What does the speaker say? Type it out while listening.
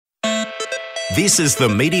This is the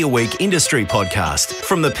Mediaweek Industry Podcast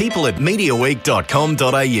from the people at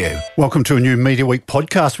mediaweek.com.au. Welcome to a new Mediaweek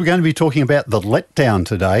podcast. We're going to be talking about The Letdown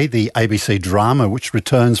today, the ABC drama, which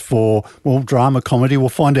returns for, drama comedy. We'll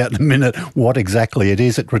find out in a minute what exactly it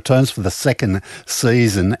is. It returns for the second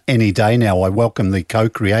season any day now. I welcome the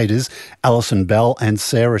co-creators, Alison and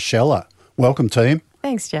Sarah Scheller. Welcome, team.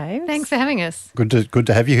 Thanks, James. Thanks for having us. Good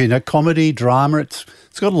to have you here. Now, comedy, drama, it's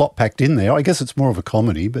got a lot packed in there. I guess it's more of a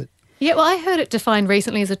comedy, but... Yeah, well, I heard it defined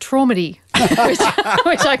recently as a traumedy,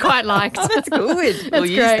 which I quite liked. That's good. That's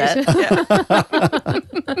great.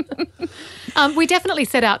 Yeah. We definitely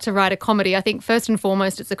set out to write a comedy. I think first and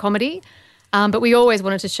foremost it's a comedy, but we always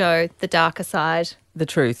wanted to show the darker side. The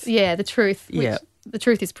truth. Yeah, the truth. Yeah. The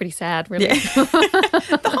truth is pretty sad, really. Yeah.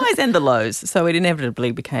 The highs and the lows. So it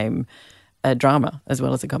inevitably became a drama as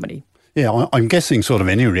well as a comedy. Yeah, I'm guessing sort of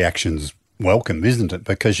any reactions welcome, isn't it?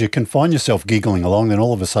 Because you can find yourself giggling along, then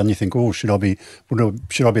all of a sudden you think, "Oh, should I be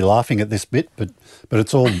laughing at this bit?" But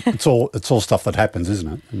it's all stuff that happens,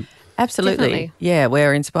 isn't it? Absolutely. Definitely. Yeah,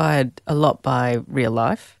 we're inspired a lot by real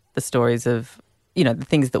life, the stories of, the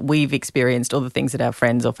things that we've experienced or the things that our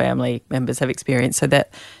friends or family members have experienced. So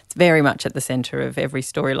that it's very much at the centre of every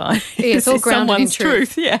storyline. Yeah, it's all grounded in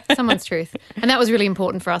truth. Yeah. Someone's truth. And that was really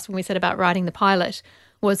important for us when we set about writing the pilot,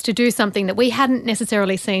 was to do something that we hadn't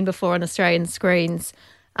necessarily seen before on Australian screens,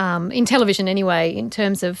 in television anyway, in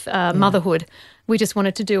terms of motherhood. We just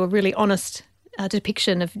wanted to do a really honest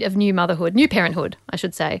depiction of new motherhood, new parenthood, I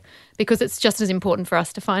should say, because it's just as important for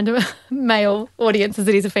us to find a male audience as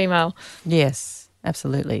it is a female. Yes,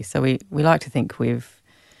 absolutely. So we like to think we've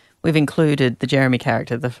included the Jeremy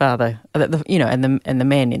character, the father, and the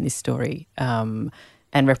men in this story.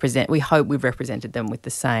 And we hope we've represented them with the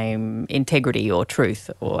same integrity or truth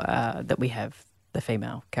or that we have the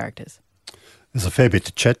female characters. There's a fair bit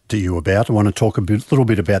to chat to you about. I want to talk a little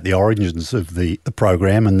bit about the origins of the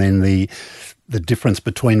program and then the difference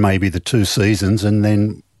between maybe the two seasons, and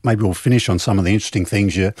then maybe we'll finish on some of the interesting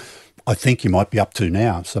things I think you might be up to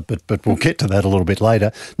now. So, but we'll get to that a little bit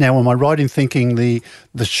later. Now, am I right in thinking the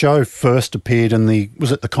show first appeared in the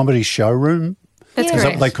comedy showroom? That's Is correct.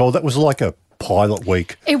 that what they called it? That was like a pilot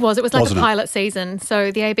week. It was like wasn't a pilot season.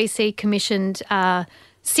 So the ABC commissioned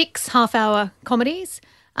 6 half-hour comedies,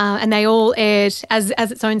 and they all aired as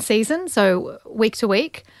its own season, so week to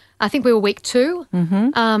week. I think we were week 2,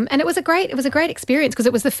 and it was a great experience because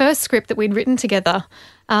it was the first script that we'd written together,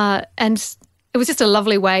 and it was just a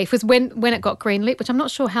lovely way. It was when it got greenlit, which I'm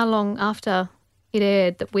not sure how long after it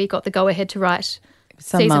aired that we got the go-ahead to write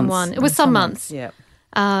season 1. It was some months. Yeah.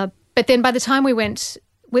 But then by the time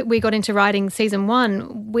we got into writing season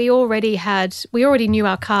 1, we already knew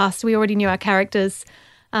our cast, we already knew our characters,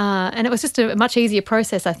 and it was just a much easier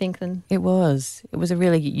process, I think, than... It was a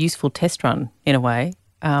really useful test run in a way.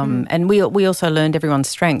 And we also learned everyone's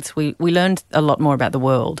strengths. We learned a lot more about the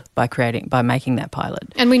world by making that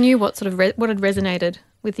pilot. And we knew what had resonated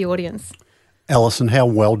with the audience. Alison, how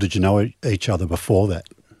well did you know each other before that?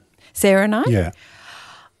 Sarah and I? Yeah.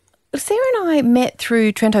 Sarah and I met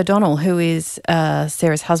through Trent O'Donnell, who is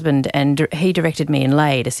Sarah's husband, and he directed me in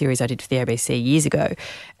Laid, a series I did for the ABC years ago.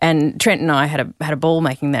 And Trent and I had a ball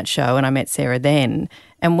making that show, and I met Sarah then.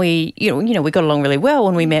 And we got along really well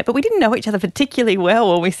when we met, but we didn't know each other particularly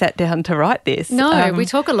well when we sat down to write this. No, we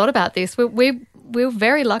talk a lot about this. We were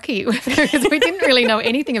very lucky because we didn't really know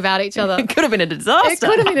anything about each other. It could have been a disaster. It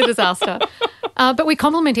could have been a disaster. But we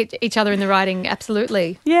complement each other in the writing,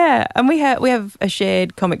 absolutely. Yeah, and we have a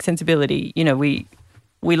shared comic sensibility.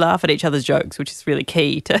 We laugh at each other's jokes, which is really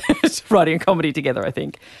key to writing a comedy together, I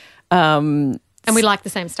think. And we like the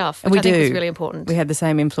same stuff, which I think is really important. We had the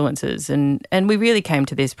same influences, and we really came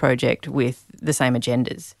to this project with the same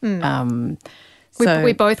agendas.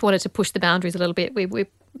 We both wanted to push the boundaries a little bit. We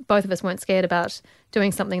both of us weren't scared about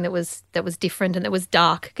doing something that was different and that was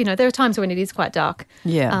dark. There are times when it is quite dark.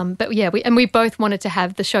 Yeah. But yeah, we both wanted to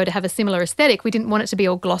have the show to have a similar aesthetic. We didn't want it to be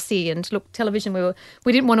all glossy and look television.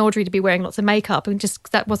 We didn't want Audrey to be wearing lots of makeup, and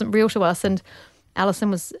just that wasn't real to us. And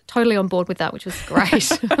Alison was totally on board with that, which was great.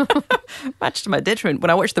 Much to my detriment. When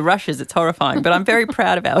I watch the rushes, it's horrifying, but I'm very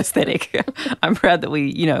proud of our aesthetic. I'm proud that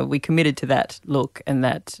we committed to that look and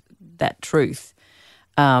that truth.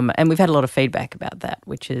 And we've had a lot of feedback about that,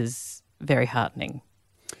 which is very heartening.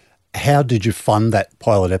 How did you fund that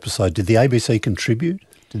pilot episode? Did the ABC contribute?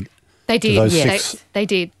 They did, yes. They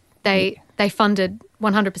did. They funded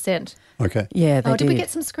 100%. Okay. Yeah, they did. Did we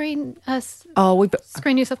get some Screen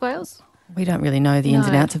New South Wales? We don't really know the ins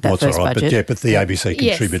and outs of that first budget. But the ABC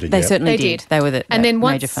contributed. They certainly did. They were the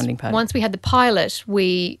major funding party. Once we had the pilot,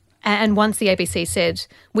 and once the ABC said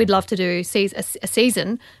we'd love to do a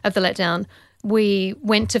season of The Letdown, we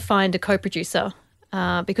went to find a co-producer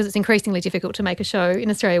because it's increasingly difficult to make a show in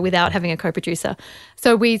Australia without having a co-producer.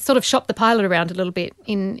 So we sort of shopped the pilot around a little bit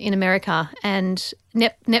in America, and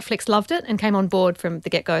Netflix loved it and came on board from the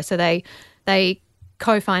get-go. So they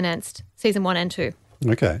co-financed season 1 and 2.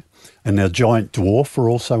 Okay. And now Giant Dwarf are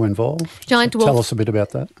also involved? Giant Dwarf. Tell us a bit about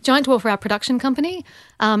that. Giant Dwarf are our production company.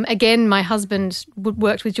 Again, my husband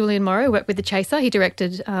worked with Julian Morrow, worked with The Chaser. He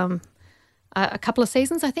directed a couple of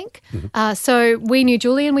seasons, I think. Mm-hmm. So we knew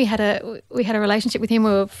Julian. We had a relationship with him. We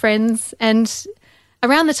were friends. And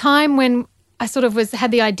around the time when I sort of had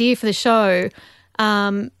the idea for the show,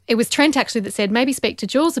 it was Trent actually that said, maybe speak to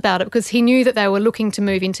Jules about it, because he knew that they were looking to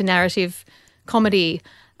move into narrative comedy.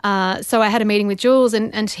 So I had a meeting with Jules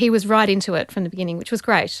and he was right into it from the beginning, which was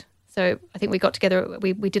great. So I think we got together,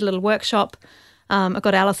 we did a little workshop. I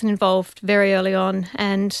got Alison involved very early on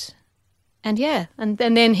and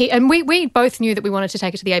then we both knew that we wanted to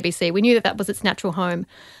take it to the ABC. We knew that was its natural home,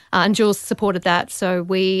 and Jules supported that. So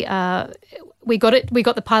we got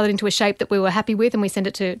the pilot into a shape that we were happy with, and we sent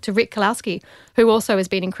it to Rick Kalowski, who also has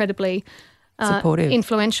been incredibly supportive,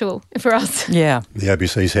 influential for us. Yeah, the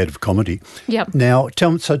ABC's head of comedy. Yeah. Now,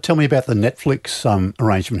 tell me about the Netflix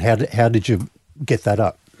arrangement. How did you get that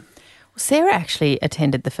up? Well, Sarah actually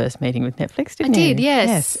attended the first meeting with Netflix, didn't you? I did,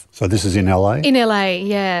 yes. So this is in LA? In LA,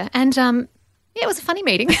 yeah. And it was a funny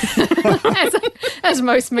meeting, as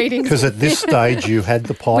most meetings. Because at this stage you had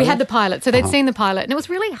the pilot? We had the pilot, so they'd seen the pilot, and it was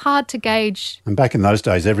really hard to gauge. And back in those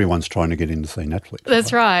days, everyone's trying to get in to see Netflix.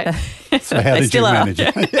 That's right. So how did you manage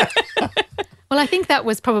it? Well, I think that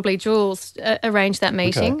was probably Jules arranged that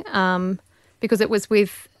meeting because it was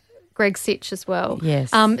with Greg Sitch as well.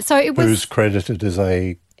 Yes. So it was who's credited as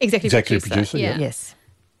a executive producer. Yeah. Yes.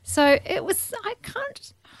 So it was. I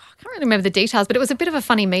can't really remember the details, but it was a bit of a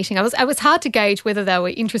funny meeting. It was hard to gauge whether they were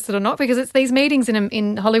interested or not, because it's these meetings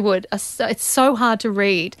in Hollywood. It's so hard to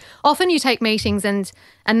read. Often you take meetings and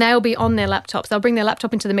they'll be on their laptops. They'll bring their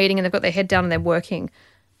laptop into the meeting and they've got their head down and they're working,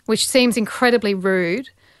 which seems incredibly rude.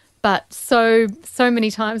 But so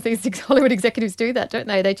many times these Hollywood executives do that, don't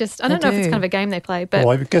they? They just, I don't know if it's kind of a game they play. But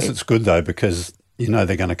well, I guess it's good though, because you know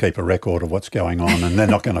they're going to keep a record of what's going on and they're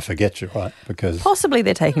not going to forget you, right? Because possibly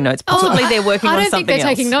they're taking notes. Possibly they're working on something else.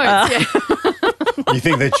 I don't think they're taking notes. You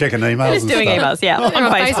think they're checking emails? Just doing emails, yeah, on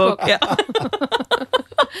Facebook. Yeah.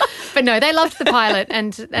 But no, they loved the pilot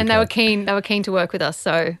and they were keen. They were keen to work with us.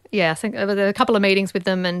 So yeah, I think there were a couple of meetings with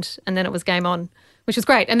them and then it was game on, which was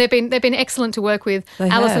great. And they've been excellent to work with.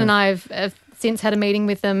 Alison and I have since had a meeting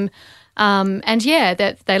with them, and yeah,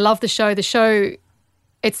 that they love the show. The show.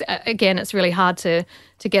 It's really hard to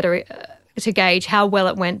get to gauge how well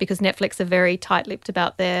it went, because Netflix are very tight-lipped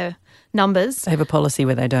about their numbers. They have a policy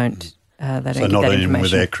where they don't. They don't so give not that even information.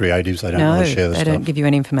 with their creatives, they don't really share the stuff. They don't give you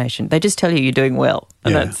any information. They just tell you you're doing well.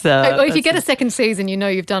 And that's, well, if you get a second season, you know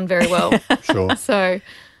you've done very well. Sure. So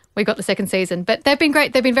we got the second season, but they've been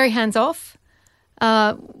great. They've been very hands-off.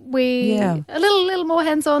 A little more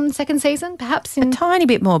hands-on second seaon, perhaps. A tiny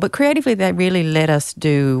bit more, but creatively they really let us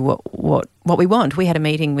do what we want. We had a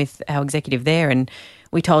meeting with our executive there, and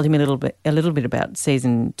we told him a little bit about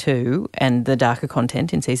season 2 and the darker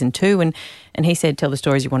content in season 2, and he said, "Tell the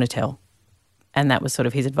stories you want to tell," and that was sort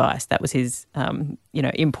of his advice. That was his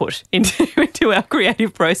input into our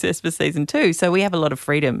creative process for season 2. So we have a lot of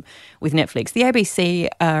freedom with Netflix. The ABC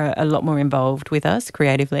are a lot more involved with us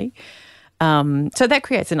creatively. So that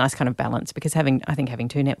creates a nice kind of balance, because having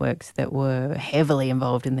two networks that were heavily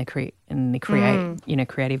involved in the creative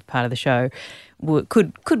part of the show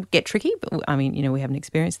could get tricky. But I mean, we haven't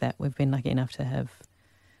experienced that. We've been lucky enough to have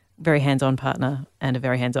a very hands-on partner and a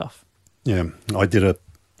very hands-off. Yeah, I did a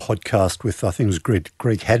podcast with, I think it was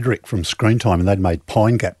Greg Hadrick from Screen Time, and they'd made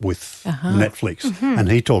Pine Gap with Netflix, and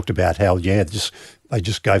he talked about how they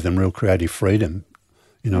just gave them real creative freedom.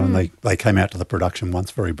 And they came out to the production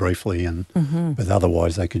once very briefly, but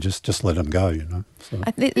otherwise they could just let them go. So.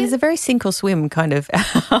 There's a very sink or swim kind of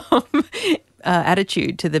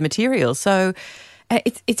attitude to the material. So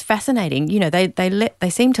it's fascinating. They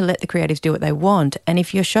seem to let the creatives do what they want, and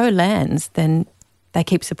if your show lands, then they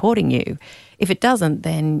keep supporting you. If it doesn't,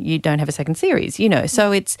 then you don't have a second series.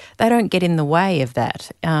 So they don't get in the way of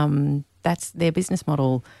that. That's their business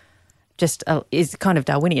model. Just is kind of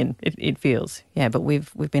Darwinian, it feels. Yeah, but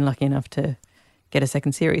we've been lucky enough to get a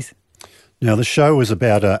second series. Now, the show is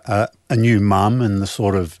about a new mum and the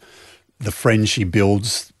sort of the friends she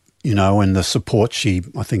builds, and the support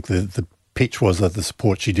I think the pitch was that the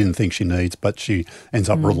support she didn't think she needs, but she ends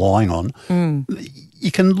up relying on.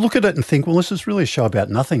 you can look at it and think, well, this is really a show about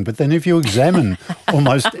nothing. But then if you examine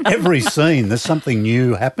almost every scene, there's something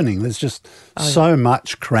new happening. There's just so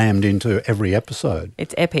much crammed into every episode.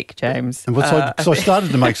 It's epic, James. And so I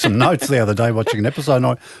started to make some notes the other day watching an episode,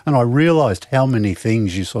 and I realised how many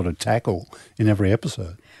things you sort of tackle in every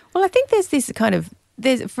episode. Well, I think there's this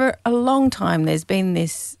for a long time there's been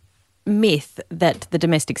this myth that the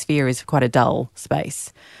domestic sphere is quite a dull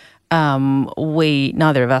space.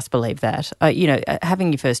 Neither of us believe that.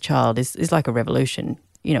 Having your first child is like a revolution.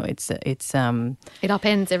 It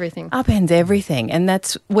upends everything. Upends everything,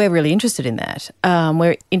 and we're really interested in that.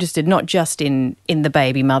 We're interested not just in the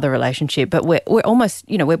baby mother relationship, but we're almost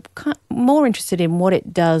we're more interested in what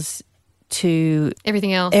it does to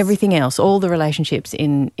everything else, all the relationships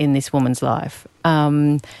in this woman's life.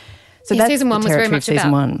 So that's season one was very much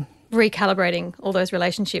about one. Recalibrating all those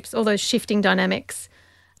relationships, all those shifting dynamics.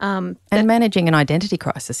 And managing an identity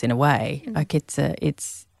crisis in a way. Like it's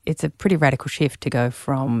a pretty radical shift to go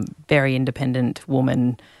from very independent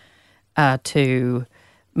woman to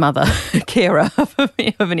mother, carer of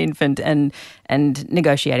an infant and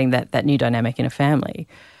negotiating that new dynamic in a family.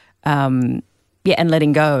 And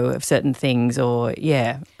letting go of certain things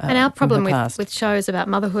and our problem with shows about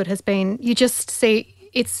motherhood has been you just see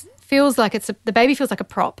feels like the baby feels like a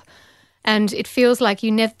prop. And it feels like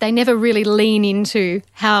they never really lean into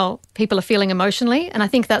how people are feeling emotionally. And I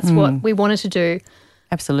think that's what we wanted to do.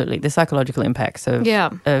 Absolutely. The psychological impacts of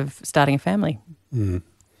starting a family. Mm.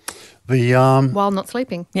 While not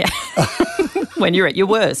sleeping. Yeah. When you're at your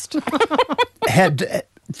worst.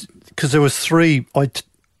 Because there was three,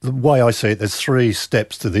 the way I see it, there's 3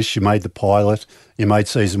 steps to this. You made the pilot, you made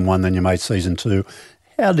season 1, then you made season 2.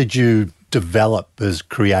 How did you develop as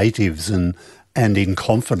creatives and in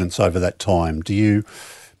confidence over that time? Do you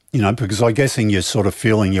because I'm guessing you're sort of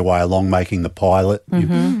feeling your way along making the pilot.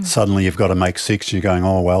 Suddenly you've got to make 6, you're going,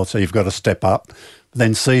 oh, well, so you've got to step up.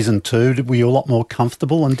 Then season 2, were you a lot more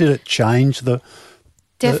comfortable and did it change the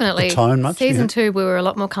Definitely. The tone much? Season 2, we were a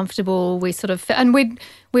lot more comfortable. We sort of, and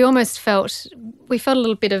we almost felt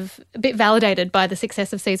a bit validated by the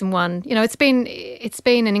success of season 1. It's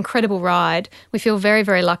been an incredible ride. We feel very,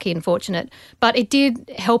 very lucky and fortunate. But it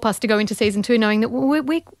did help us to go into season 2 knowing that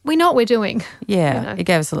we know what we're doing. Yeah, It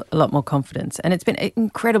gave us a lot more confidence, and it's been an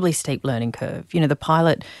incredibly steep learning curve. The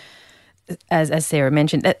pilot, as Sarah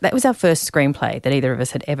mentioned, that was our first screenplay that either of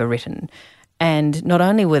us had ever written. And not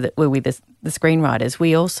only were we the screenwriters,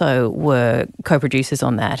 we also were co-producers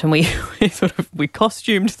on that, and we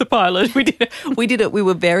costumed the pilot. We did it. We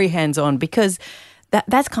were very hands-on because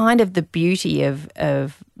that's kind of the beauty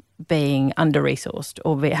of being under-resourced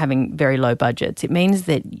or having very low budgets. It means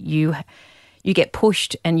that you get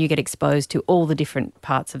pushed and you get exposed to all the different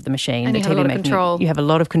parts of the machine. And you have a lot of control. You have a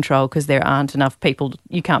lot of control because there aren't enough people.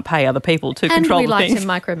 You can't pay other people to control the things. And we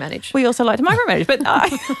like to micromanage. We also like to micromanage, but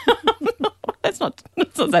let's not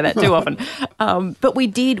say that too often. But we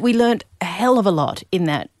learnt a hell of a lot in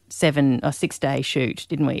that 7 or 6 day shoot,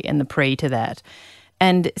 didn't we? And the pre to that.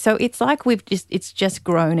 And so it's like it's just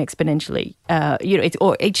grown exponentially.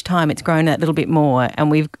 Each time it's grown a little bit more, and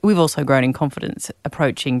we've also grown in confidence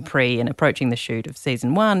approaching pre and approaching the shoot of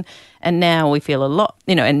season 1, and now we feel a lot,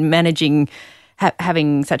 and managing,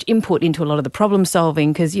 having such input into a lot of the problem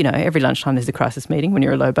solving because every lunchtime there's a crisis meeting when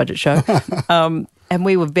you're a low budget show, and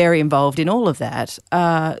we were very involved in all of that.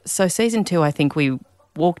 So season 2, I think we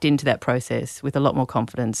walked into that process with a lot more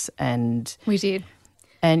confidence, and we did.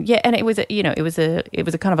 And it was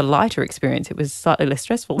a kind of a lighter experience. It was slightly less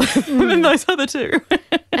stressful than those other 2.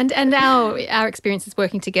 and our experiences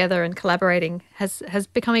working together and collaborating has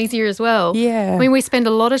become easier as well. Yeah. I mean, we spend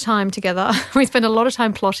a lot of time together. We spend a lot of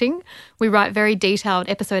time plotting. We write very detailed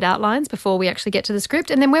episode outlines before we actually get to the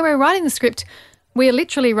script. And then when we're writing the script, we're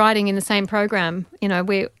literally writing in the same program.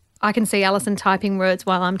 I can see Alison typing words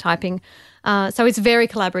while I'm typing. So it's very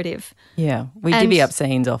collaborative. Yeah, we divvy up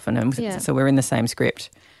scenes often, so we're in the same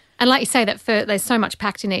script. And like you say, there's so much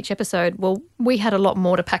packed in each episode. Well, we had a lot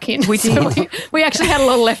more to pack in. We did. So we actually had a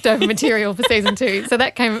lot of leftover material for season 2. So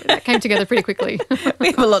that came together pretty quickly. We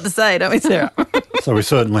have a lot to say, don't we, Sarah? So we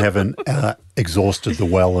certainly haven't exhausted the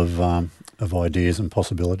well of ideas and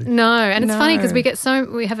possibilities. No, and it's funny because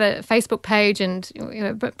we have a Facebook page and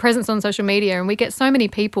presence on social media, and we get so many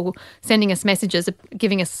people sending us messages,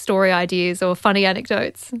 giving us story ideas or funny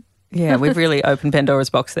anecdotes. Yeah, we've really opened Pandora's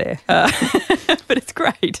box there. But it's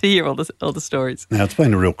great to hear all the stories. Now, it's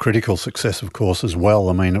been a real critical success, of course, as well.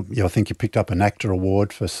 I mean, I think you picked up an ACTA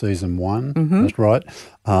award for season 1, that's right.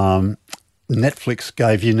 Netflix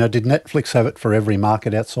gave you, did Netflix have it for every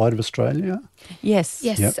market outside of Australia? Yes.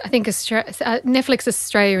 Yep. I think Netflix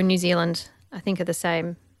Australia and New Zealand, I think, are the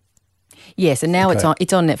same. Yes, and now Okay.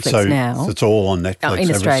 it's on Netflix So now. it's all on Netflix.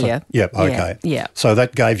 In Australia. Yep, okay. Yeah. So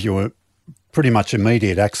that gave you a pretty much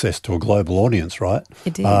immediate access to a global audience, right?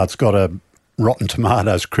 It did. It's got a Rotten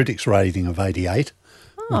Tomatoes critics rating of 88,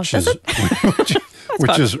 which does is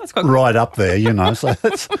which is right up there, you know. So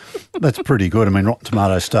that's pretty good. I mean, Rotten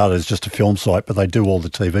Tomatoes started as just a film site, but they do all the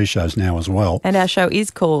TV shows now as well. And our show is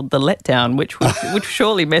called The Letdown, which would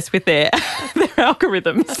surely mess with their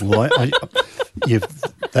algorithms. Well,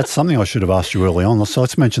 that's something I should have asked you early on. So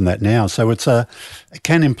let's mention that now. So it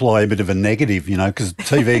can imply a bit of a negative, you know, because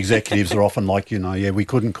TV executives are often like, you know, we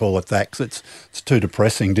couldn't call it that because it's too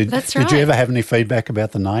depressing. That's right. Did you ever have any feedback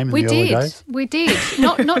about the name in the early days? We did.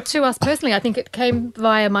 Not to us personally. I think it came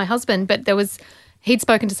via my husband, but he'd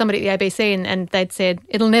spoken to somebody at the ABC and they'd said,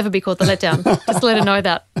 it'll never be called The Letdown. Just let her know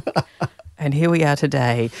that. And here we are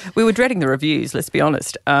today. We were dreading the reviews, let's be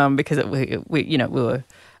honest, because we were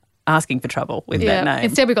asking for trouble with that name.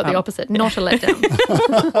 Instead, we got the opposite, not a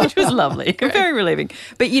letdown. Which was lovely, very relieving.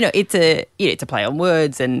 But, you know, it's a play on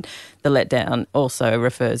words, and the letdown also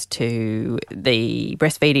refers to the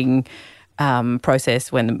breastfeeding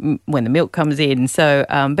process when the milk comes in. So,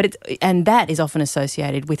 and that is often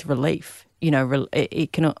associated with relief. You know,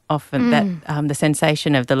 it can often the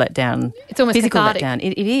sensation of the letdown. It's almost physical cathartic. letdown.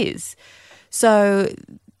 It is. So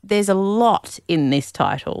there's a lot in this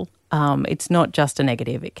title. It's not just a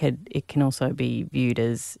negative. It can also be viewed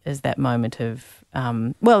as that moment of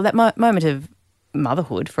moment of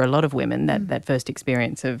motherhood for a lot of women. That first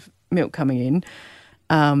experience of milk coming in,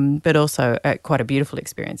 but also quite a beautiful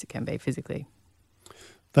experience it can be physically.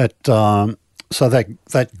 That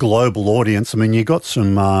global audience. I mean, you got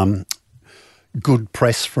some good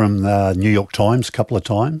press from the New York Times a couple of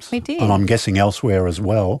times. We did, and I'm guessing elsewhere as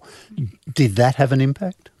well. Did that have an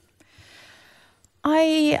impact?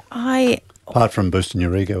 Apart from boosting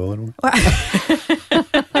your ego a little.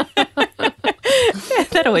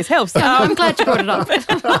 That always helps. I'm glad you brought it up.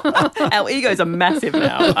 Our egos are massive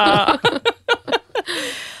now.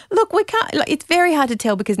 Look, we can't. It's very hard to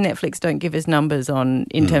tell because Netflix don't give us numbers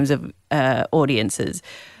in terms of audiences,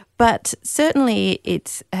 but certainly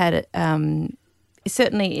it's had.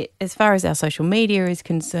 Certainly, as far as our social media is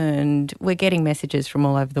concerned, we're getting messages from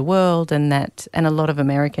all over the world, and a lot of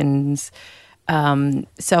Americans.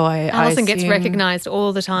 Alison gets recognised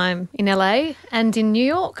all the time in LA and in New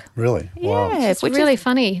York. Really? Wow. Yeah, It's really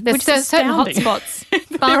funny. There's certain astounding.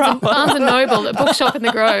 hotspots. Barnes and Noble, a bookshop in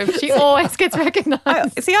the Grove. She always gets recognised.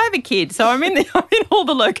 I have a kid, so I'm in all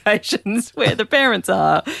the locations where the parents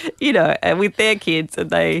are, you know, with their kids,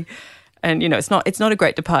 and you know, it's not a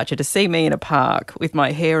great departure to see me in a park with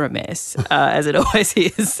my hair a mess, as it always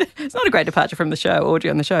is. It's not a great departure from the show,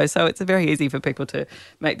 Audrey on the show. So it's very easy for people to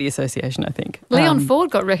make the association, I think. Leon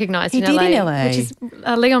Ford got recognised in LA. He did in LA. Which is,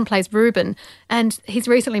 Leon plays Ruben, and he's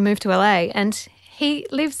recently moved to LA, and he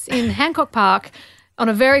lives in Hancock Park on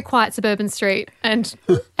a very quiet suburban street, and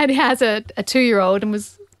he has a 2-year-old and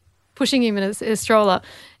was pushing him in a stroller,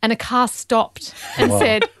 and a car stopped and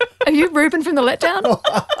said, "Are you Ruben from The Letdown?"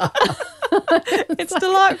 It's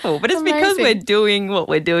delightful, but it's because we're doing what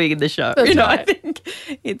we're doing in the show. That's I right. think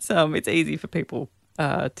it's easy for people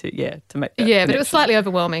to make that. Yeah, but it was slightly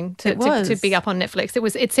overwhelming to was. be up on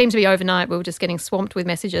Netflix. It seemed to be overnight. We were just getting swamped with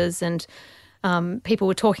messages, and people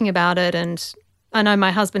were talking about it. And I know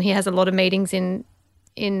my husband, he has a lot of meetings in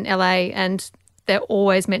LA, and they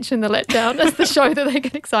always mention The Letdown as the show that they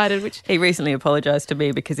get excited. Which He recently apologised to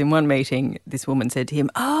me because in one meeting, this woman said to him,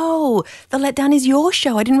 "Oh, The Letdown is your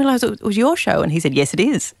show. I didn't realise it was your show." And he said, "Yes, it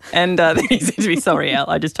is." And then he said to me, "Sorry, Al,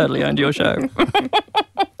 I just totally owned your show."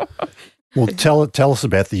 Well, tell us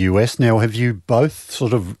about the US now. Have you both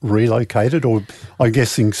sort of relocated, or I'm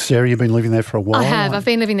guessing, Sarah, you've been living there for a while? I have. I've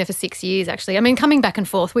been living there for 6 years, actually. I mean, coming back and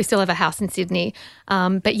forth. We still have a house in Sydney.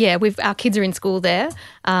 But yeah, our kids are in school there.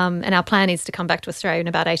 And our plan is to come back to Australia in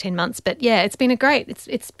about 18 months. But yeah, it's been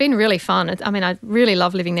it's been really fun. I really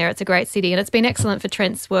love living there. It's a great city, and it's been excellent for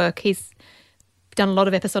Trent's work. He's done a lot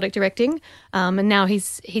of episodic directing, and now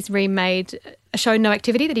he's remade a show, No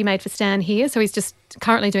Activity, that he made for Stan here. So he's just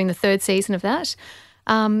currently doing the 3rd season of that.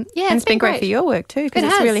 And it's been great for your work too, because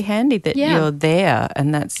it's really handy that you're there,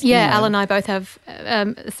 and that's Al and I both have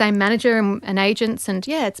the same manager and agents, and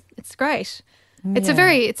it's great. It's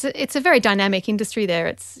a very dynamic industry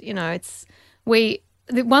there.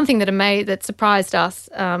 The one thing that surprised us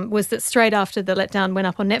was that straight after The Letdown went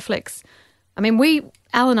up on Netflix, I mean,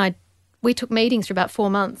 Al and I we took meetings for about 4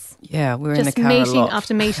 months. Yeah, we were Just in the car meeting a lot.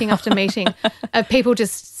 after meeting after meeting of people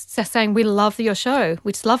just saying, we love your show.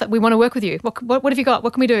 We just love it. We want to work with you. What have you got?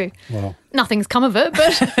 What can we do? Wow. Nothing's come of it,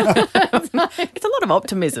 but It's a lot of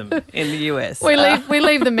optimism in the US. we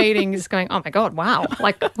leave the meeting just going, oh my God, wow.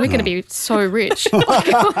 Like, we're going to be so rich.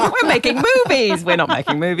 We're making movies. We're not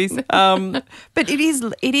making movies. But it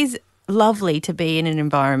is lovely to be in an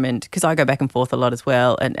environment, because I go back and forth a lot as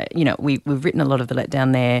well. And, we've written a lot of the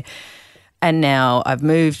Letdown there. And now I've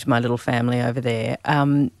moved my little family over there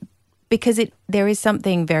because there is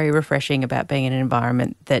something very refreshing about being in an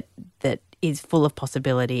environment that is full of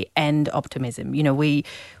possibility and optimism. We're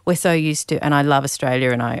so used to, and I love Australia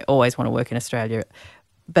and I always want to work in Australia,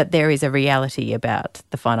 but there is a reality about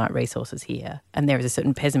the finite resources here, and there is a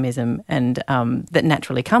certain pessimism and that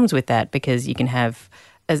naturally comes with that, because you can have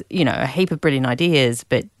a heap of brilliant ideas,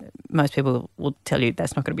 but most people will tell you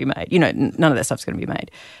that's not going to be made. None of that stuff's going to be made.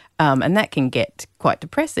 And that can get quite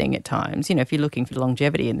depressing at times. If you're looking for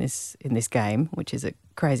longevity in this game, which is a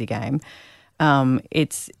crazy game,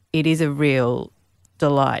 it is a real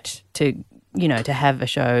delight to have a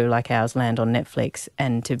show like ours land on Netflix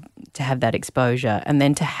and to have that exposure, and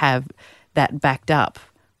then to have that backed up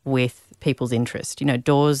with people's interest.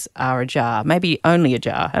 Doors are ajar, maybe only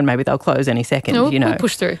ajar, and maybe they'll close any second. We'll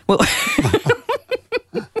push through. Well,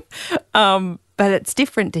 but it's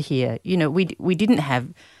different to here. We didn't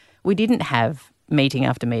have meeting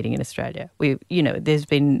after meeting in Australia. There's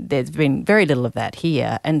been very little of that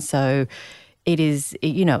here, and so it is.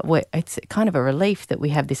 It's kind of a relief that we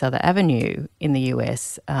have this other avenue in the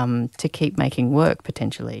US to keep making work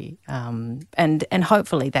potentially, and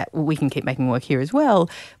hopefully that we can keep making work here as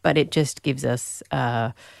well. But it just gives us.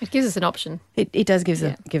 It gives us an option. It does give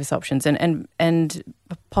us options, and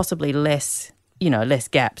possibly less. Less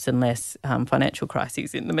gaps and less financial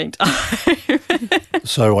crises in the meantime.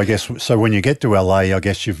 So I guess when you get to LA, I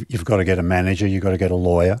guess you've got to get a manager, you've got to get a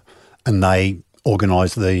lawyer, and they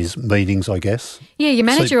organise these meetings, I guess. Yeah, your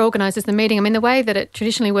manager organises the meeting. I mean, the way that it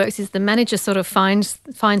traditionally works is the manager sort of finds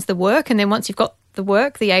the work, and then once you've got the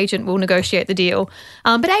work, the agent will negotiate the deal.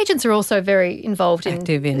 But agents are also very involved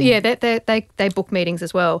Active in. Yeah, they book meetings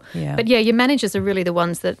as well. Yeah. But yeah, your managers are really the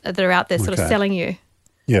ones that are out there sort of selling you.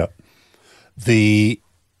 Yeah.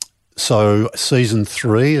 So season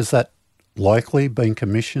 3, is that likely been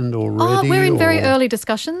commissioned already? We're in very early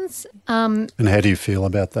discussions. And how do you feel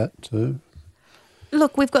about that too?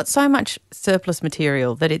 Look, we've got so much surplus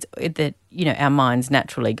material that our minds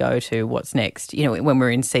naturally go to what's next. When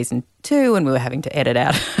we're in season 2 and we were having to edit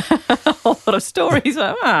out a whole lot of stories,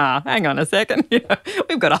 hang on a second,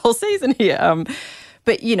 we've got a whole season here.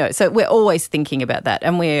 But so we're always thinking about that,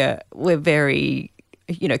 and we're very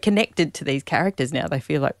connected to these characters now. They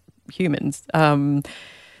feel like humans. Feel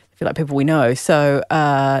like people we know. So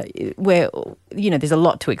there's a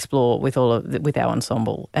lot to explore with with our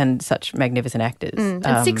ensemble and such magnificent actors.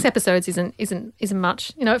 And 6 episodes isn't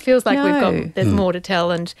much. It feels like there's more to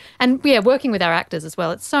tell, and working with our actors as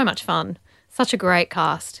well. It's so much fun. Such a great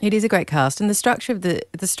cast. It is a great cast, and the structure of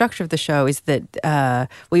the show is that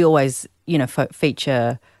we always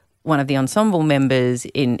feature one of the ensemble members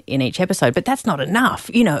in each episode, but that's not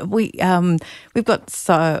enough. We're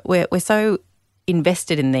so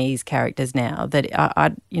invested in these characters now that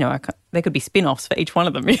there could be spin-offs for each one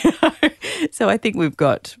of them. So I think we've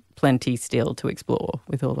got plenty still to explore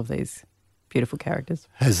with all of these beautiful characters.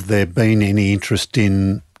 Has there been any interest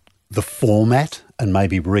in the format and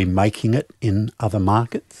maybe remaking it in other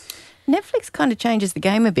markets? Netflix kind of changes the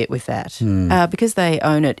game a bit with that because they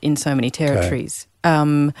own it in so many territories.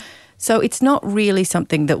 Okay. So it's not really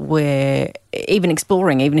something that we're even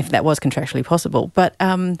exploring, even if that was contractually possible. But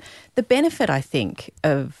the benefit, I think,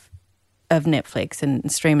 of Netflix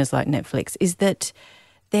and streamers like Netflix is that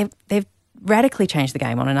they've radically changed the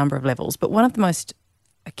game on a number of levels. But one of the most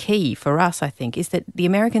key for us, I think, is that the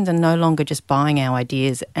Americans are no longer just buying our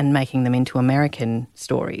ideas and making them into American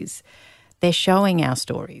stories. They're showing our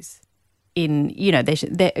stories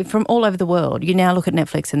they're from all over the world. You now look at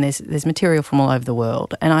Netflix and there's material from all over the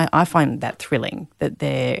world, and I find that thrilling, that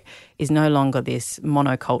there is no longer this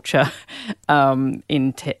monoculture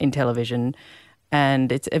in television, and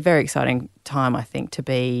it's a very exciting time, I think, to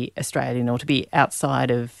be Australian or to be outside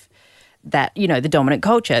of that, the dominant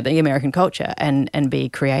culture, the American culture, and be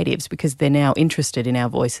creatives, because they're now interested in our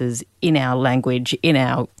voices, in our language, in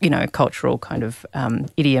our cultural kind of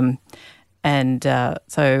idiom, and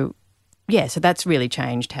so that's really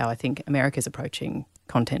changed how I think America's approaching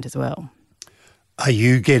content as well. Are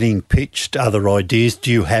you getting pitched other ideas?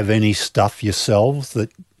 Do you have any stuff yourselves that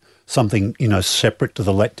something, separate to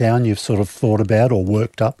the Letdown you've sort of thought about or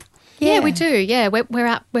worked up? Yeah, we do. Yeah,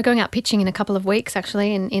 we're going out pitching in a couple of weeks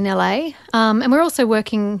actually in LA, and we're also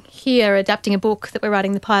working here adapting a book that we're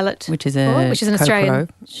writing the pilot, which is an Australian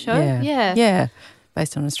show. Yeah,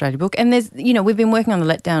 based on an Australian book. And there's we've been working on the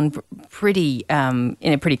Letdown pretty in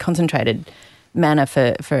a pretty concentrated manner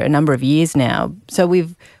for a number of years now. So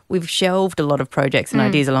we've shelved a lot of projects and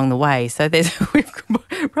ideas along the way. So we've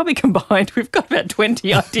probably combined. We've got about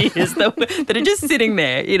 20 ideas that are just sitting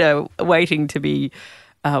there, waiting to be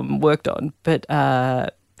worked on, but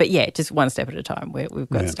yeah, just one step at a time. We've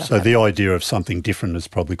got stuff. So the idea of something different is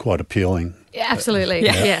probably quite appealing. Yeah, absolutely.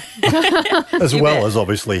 Yeah. As well as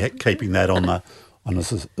obviously keeping that on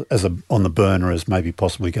the burner as maybe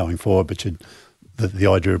possibly going forward, but the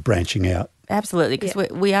idea of branching out. Absolutely,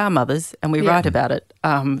 because we are mothers and we write about it.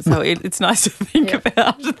 So it's nice to think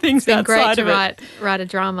about things outside of it. It's great to write a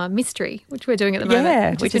drama mystery, which we're doing at the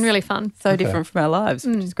moment, which has been really fun. So different from our lives,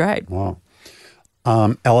 which is great. Wow.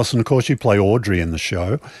 Alison, of course, you play Audrey in the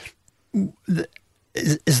show.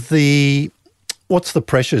 What's the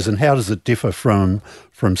pressures and how does it differ from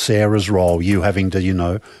Sarah's role, you having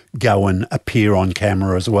to, go and appear on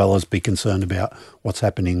camera as well as be concerned about what's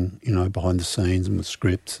happening, behind the scenes and with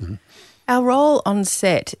scripts? And our role on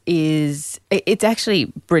set it's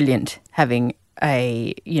actually brilliant having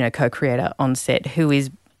a, co-creator on set who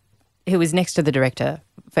is next to the director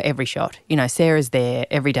for every shot. Sarah's there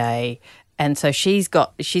every day. And so she's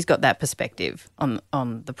got that perspective on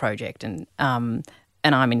the project, and I'm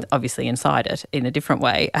obviously inside it in a different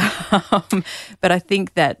way. But I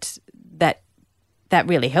think that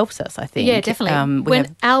really helps us. I think, yeah, definitely.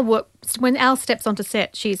 When Al steps onto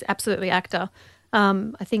set, she's absolutely actor.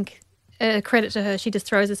 I think credit to her, she just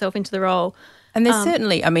throws herself into the role. And there's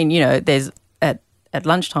certainly, there's at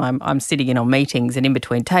lunchtime, I'm sitting in on meetings, and in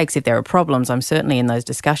between takes, if there are problems, I'm certainly in those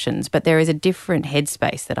discussions. But there is a different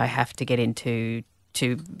headspace that I have to get into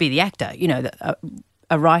to be the actor.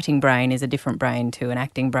 A writing brain is a different brain to an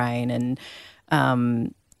acting brain, and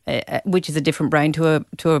which is a different brain to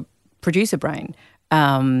a producer brain.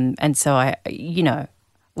 And so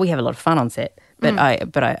we have a lot of fun on set. But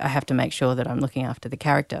I have to make sure that I'm looking after the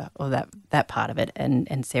character or that part of it.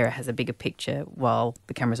 And Sarah has a bigger picture while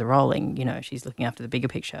the cameras are rolling. She's looking after the bigger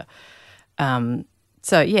picture.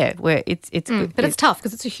 So yeah, it's good. But it's tough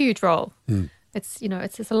because it's a huge role. It's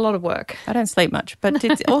just a lot of work. I don't sleep much, but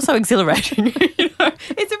it's also exhilarating.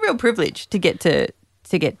 It's a real privilege to get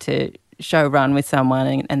to show run with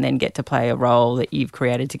someone and then get to play a role that you've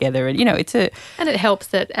created together. And and it helps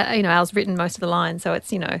that Al's written most of the lines, so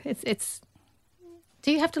it's.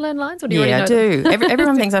 Do you have to learn lines, or do you already know them? I do.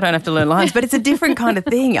 Everyone thinks I don't have to learn lines, but it's a different kind of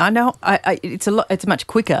thing. I know. It's much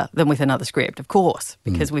quicker than with another script, of course,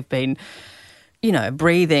 because we've been,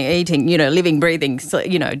 breathing, eating, living, breathing,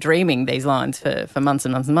 dreaming these lines for months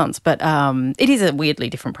and months and months. But it is a weirdly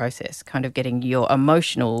different process, kind of getting your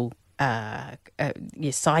emotional,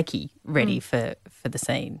 your psyche ready for the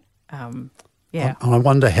scene. Yeah. I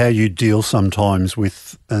wonder how you deal sometimes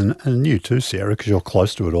with, and you too, Sarah, because you're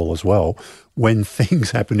close to it all as well, when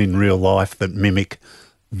things happen in real life that mimic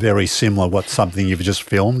very similar something you've just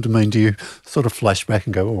filmed. I mean, do you sort of flash back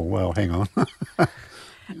and go, oh, well, hang on?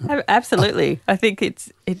 Absolutely. I think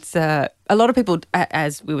it's a lot of people,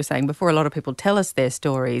 as we were saying before, a lot of people tell us their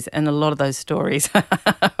stories, and a lot of those stories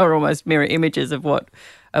are almost mirror images of what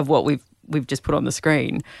we've just put on the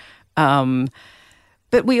screen.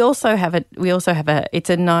 But we also have it's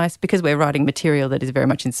a nice, because we're writing material that is very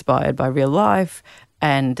much inspired by real life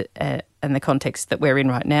and the context that we're in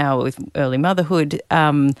right now with early motherhood.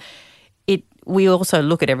 We also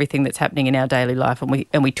look at everything that's happening in our daily life,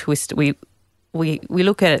 and we twist we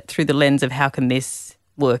look at it through the lens of how can this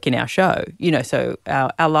work in our show. So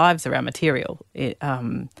our lives are our material.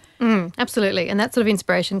 Absolutely, and that sort of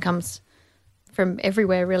inspiration comes from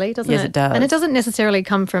everywhere, really, doesn't it? Yes, it does. And it doesn't necessarily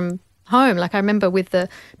come from home. Like I remember with the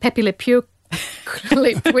Pepe Le Pew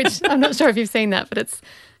clip, which I'm not sure if you've seen that, but it's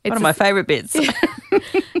one of my favourite bits.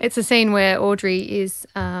 It's a scene where Audrey is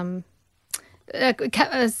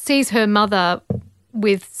sees her mother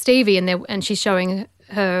with Stevie, and she's showing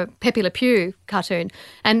her Pepe Le Pew cartoon,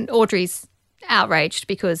 and Audrey's outraged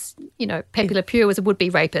because Pepe Le Pew was a would-be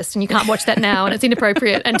rapist, and you can't watch that now, and it's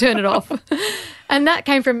inappropriate, and turn it off. And that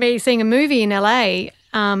came from me seeing a movie in LA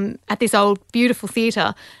at this old beautiful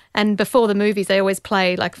theatre. And before the movies, they always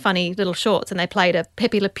play like funny little shorts, and they played a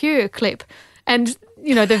Pepe Le Pew clip. And,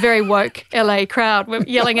 the very woke LA crowd were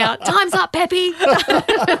yelling out, "Time's up, Pepe!" I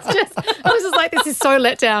was just like, this is so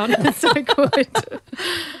let down. It's so good.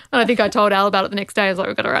 And I think I told Al about it the next day. I was like,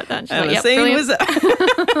 we've got to write that. And she's and like, the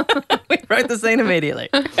brilliant. We wrote the scene immediately.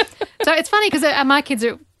 So it's funny because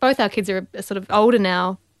both our kids are sort of older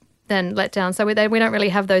now than Letdown. So we don't really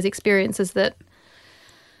have those experiences that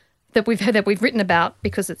we've written about,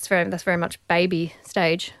 because that's very much baby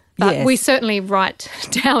stage. But Yes. we certainly write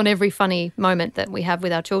down every funny moment that we have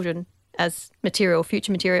with our children as material,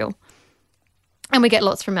 future material. And we get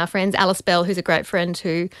lots from our friends. Alice Bell, who's a great friend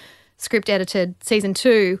who script edited season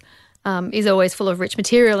 2, is always full of rich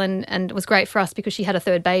material, and it was great for us because she had a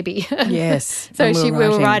third baby. Yes. So when we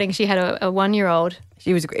were writing. She had a 1-year-old.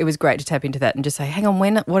 It was great to tap into that and just say, hang on,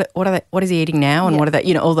 what is he eating now, and what are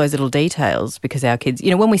they, all those little details, because our kids,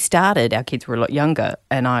 when we started, our kids were a lot younger,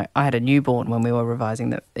 and I had a newborn when we were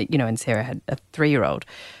revising and Sarah had a 3-year-old.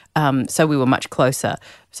 So we were much closer.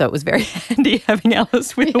 So it was very handy having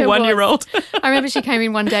Alice with a 1-year-old. I remember she came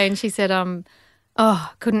in one day and she said,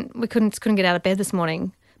 we couldn't get out of bed this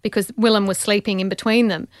morning because Willem was sleeping in between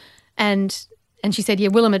them. And she said,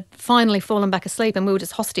 Willem had finally fallen back asleep and we were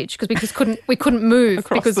just hostage because we couldn't move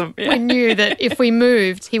because we knew that if we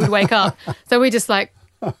moved, he would wake up. So we just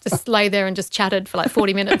lay there and just chatted for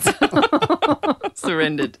 40 minutes.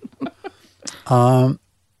 Surrendered.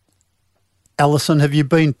 Alison, have you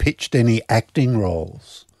been pitched any acting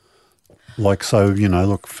roles? Featuring,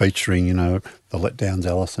 the Letdown's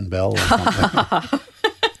Alison Bell or something?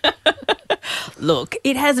 Look,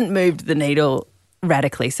 it hasn't moved the needle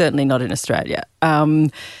radically, certainly not in Australia.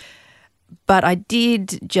 But I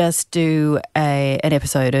did just do an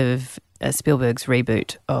episode of Spielberg's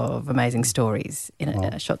reboot of Amazing Stories.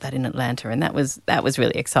 I shot that in Atlanta, and that was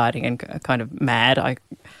really exciting and kind of mad.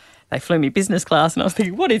 They flew me business class, and I was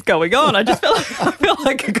thinking, what is going on? I just felt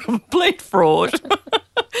like a complete fraud.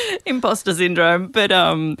 Imposter syndrome. But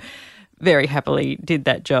very happily did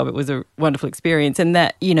that job. It was a wonderful experience. And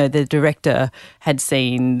that, the director had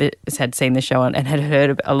seen the show and had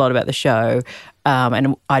heard a lot about the show.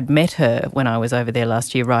 And I'd met her when I was over there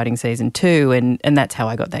last year writing season 2, and that's how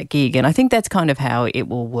I got that gig. And I think that's kind of how it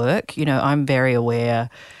will work. I'm very aware,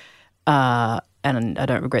 and I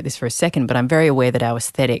don't regret this for a second, but I'm very aware that our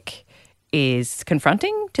aesthetic is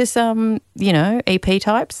confronting to some, EP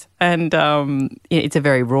types, and it's a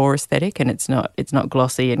very raw aesthetic, and it's not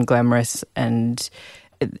glossy and glamorous, and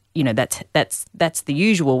that's the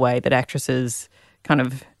usual way that actresses kind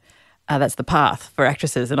of that's the path for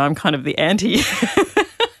actresses, and I'm kind of the anti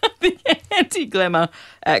glamour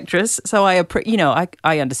actress. So I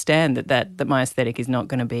understand that my aesthetic is not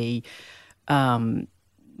going to be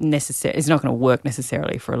necessary. It's not going to work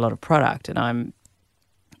necessarily for a lot of product, and I'm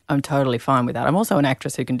totally fine with that. I'm also an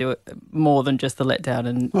actress who can do it more than just the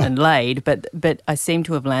Letdown and Laid, but I seem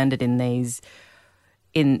to have landed in these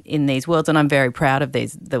worlds, and I'm very proud of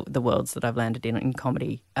the worlds that I've landed in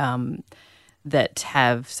comedy that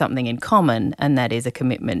have something in common, and that is a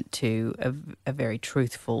commitment to a very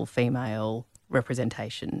truthful female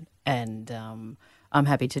representation. And I'm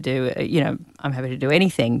happy to do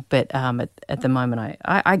anything, but at the moment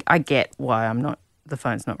I get why the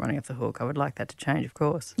phone's not running off the hook. I would like that to change, of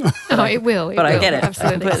course. It will. I get it.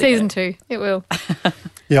 Absolutely. Season 2, it will.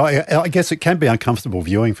 Yeah, I guess it can be uncomfortable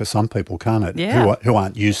viewing for some people, can't it? Yeah. Who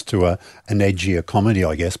aren't used to an edgier comedy,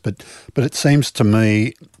 I guess. But it seems to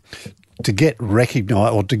me to get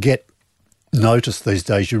recognised or to get noticed these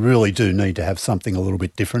days, you really do need to have something a little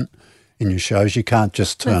bit different in your shows. You can't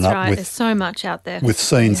just turn up with... There's so much out there. With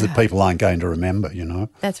scenes that people aren't going to remember,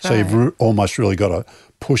 That's right. So you've almost really got to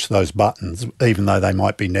push those buttons, even though they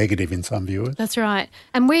might be negative in some viewers. That's right.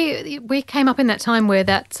 And we came up in that time where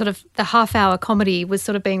that sort of the half-hour comedy was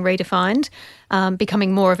sort of being redefined,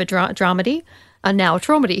 becoming more of a dramedy, and now a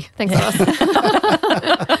traumedy, thanks to us.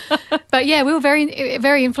 But yeah, we were very,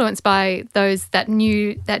 very influenced by that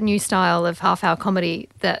new style of half-hour comedy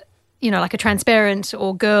that, like a Transparent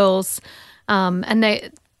or Girls, and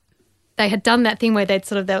they had done that thing where they'd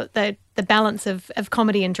sort of the balance of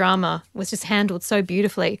comedy and drama was just handled so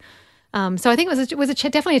beautifully. So I think it was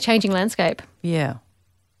definitely a changing landscape. Yeah,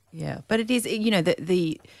 but it is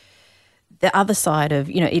the other side of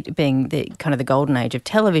it being the kind of the golden age of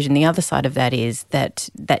television. The other side of that is that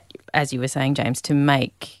as you were saying, James, to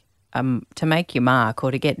make your mark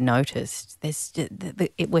or to get noticed,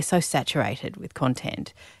 we're so saturated with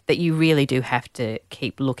content that you really do have to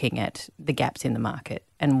keep looking at the gaps in the market.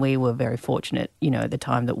 And we were very fortunate, at the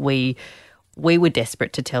time that we were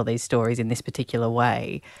desperate to tell these stories in this particular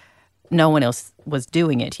way. No one else was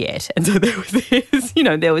doing it yet. And so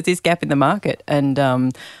there was this gap in the market. And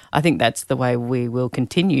I think that's the way we will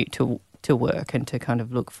continue to work and to kind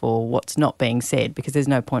of look for what's not being said, because there's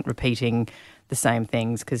no point repeating the same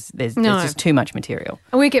things because there's just too much material.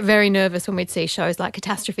 And we get very nervous when we'd see shows like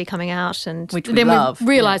Catastrophe coming out, and which then we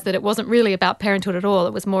realised that it wasn't really about parenthood at all.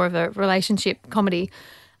 It was more of a relationship comedy,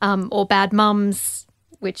 or Bad Mums,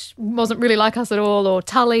 which wasn't really like us at all, or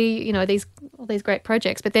Tully, you know, all these great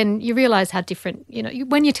projects. But then you realise how different, you know,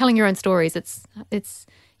 when you're telling your own stories, it's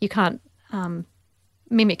you can't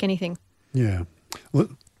mimic anything. Yeah. Well,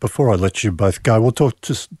 before I let you both go, we'll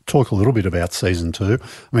talk a little bit about season 2.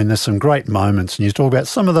 I mean, there's some great moments, and you talk about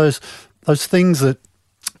some of those things that,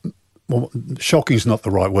 well, shocking is not the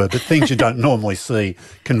right word, but things you don't normally see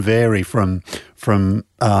can vary from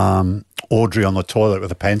Audrey on the toilet with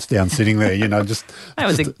her pants down sitting there, you know, just... That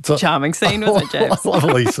was a charming scene, wasn't it, James?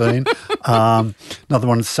 Lovely scene. Another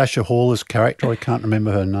one is Sasha Haller's character. I can't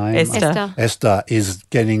remember her name. Esther is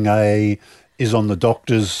getting is on the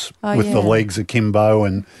doctors with the legs akimbo,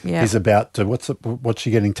 and is about to, what's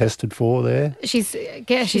she getting tested for there? She's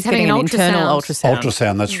She's having getting an internal ultrasound.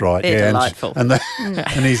 Ultrasound, that's right. They're delightful. And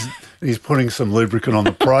he's putting some lubricant on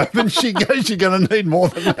the probe, and she goes, "You're going to need more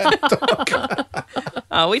than that, Doc."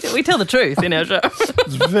 Oh, we tell the truth in our show.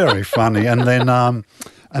 It's very funny. And then, and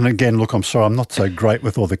again, look, I'm sorry, I'm not so great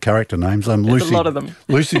with all the character names. There's a lot of them.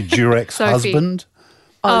 Lucy Jurek's husband.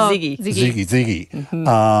 Oh, Ziggy. Ziggy.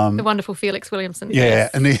 Mm-hmm. The wonderful Felix Williamson. Yeah,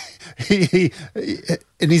 and he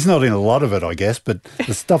and he's not in a lot of it, I guess, but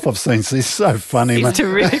the stuff I've seen is so funny. He's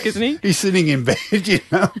terrific, isn't he? He's sitting in bed, you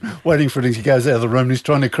know, waiting for him. He goes out of the room and he's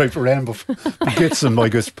trying to creep around to get some, I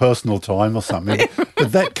guess, personal time or something.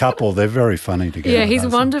 But that couple, they're very funny together. Yeah, he's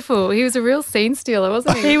wonderful. He was a real scene stealer,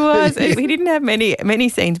 wasn't he? He was. He didn't have many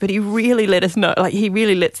scenes, but he really let us know, like he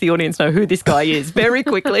really lets the audience know who this guy is very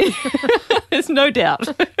quickly. There's no doubt.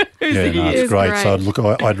 It's great. So look,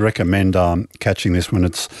 I'd recommend catching this when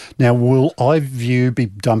it's now. Will iView be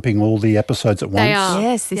dumping all the episodes at once? They are.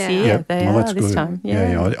 Yes, this year. Yeah. They Well, are that's this good. time.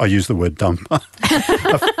 Yeah. I use the word dump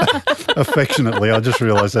affectionately. I just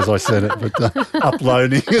realised as I said it, but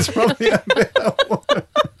uploading is probably a better word.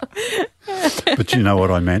 But you know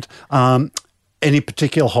what I meant. Any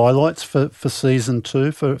particular highlights for season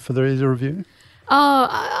 2 for the either of you? Oh,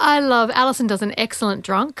 I love Alison does an excellent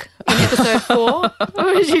drunk in episode 4.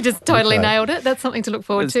 She just totally nailed it. That's something to look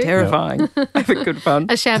forward to. It's terrifying. Have a good fun.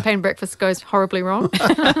 A champagne breakfast goes horribly wrong.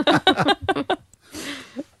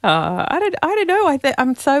 I don't know.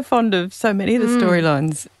 I'm so fond of so many of the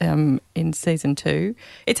storylines in season 2.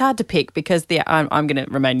 It's hard to pick because I'm going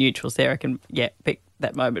to remain neutral. Sarah can pick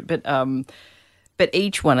that moment, but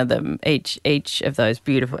each one of them, each of those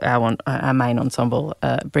beautiful our main ensemble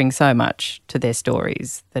brings so much to their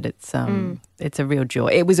stories that it's a real joy.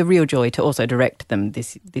 It was a real joy to also direct them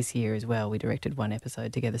this year as well. We directed one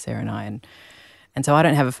episode together, Sarah and I, and so I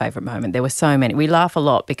don't have a favourite moment. There were so many. We laugh a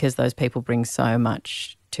lot because those people bring so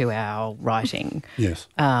much to our writing. Yes.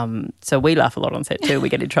 So we laugh a lot on set too. We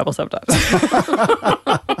get in trouble sometimes.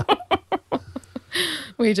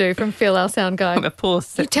 We do, from Phil, our sound guy. Of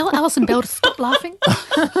course. You tell Alison Bell to stop laughing.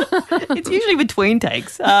 It's usually between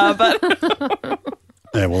takes, but...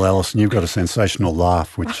 Yeah, well, Alison, you've got a sensational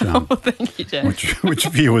laugh, which thank you, James. which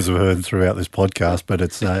viewers have heard throughout this podcast, but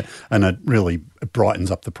it's and it really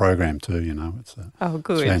brightens up the program too. You know, it's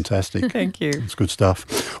good, it's fantastic. Thank you. It's good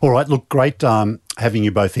stuff. All right, look, great having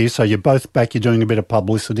you both here. So you're both back. You're doing a bit of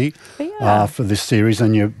publicity for this series,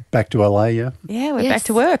 and you're back to LA. Yeah. Yeah, we're back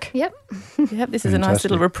to work. Yep. This is a nice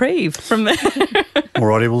little reprieve from there. All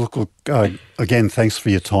righty. Well, look, again, thanks for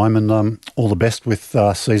your time, and all the best with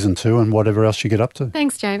season 2 and whatever else you get up to.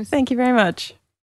 Thanks, James. Thank you very much.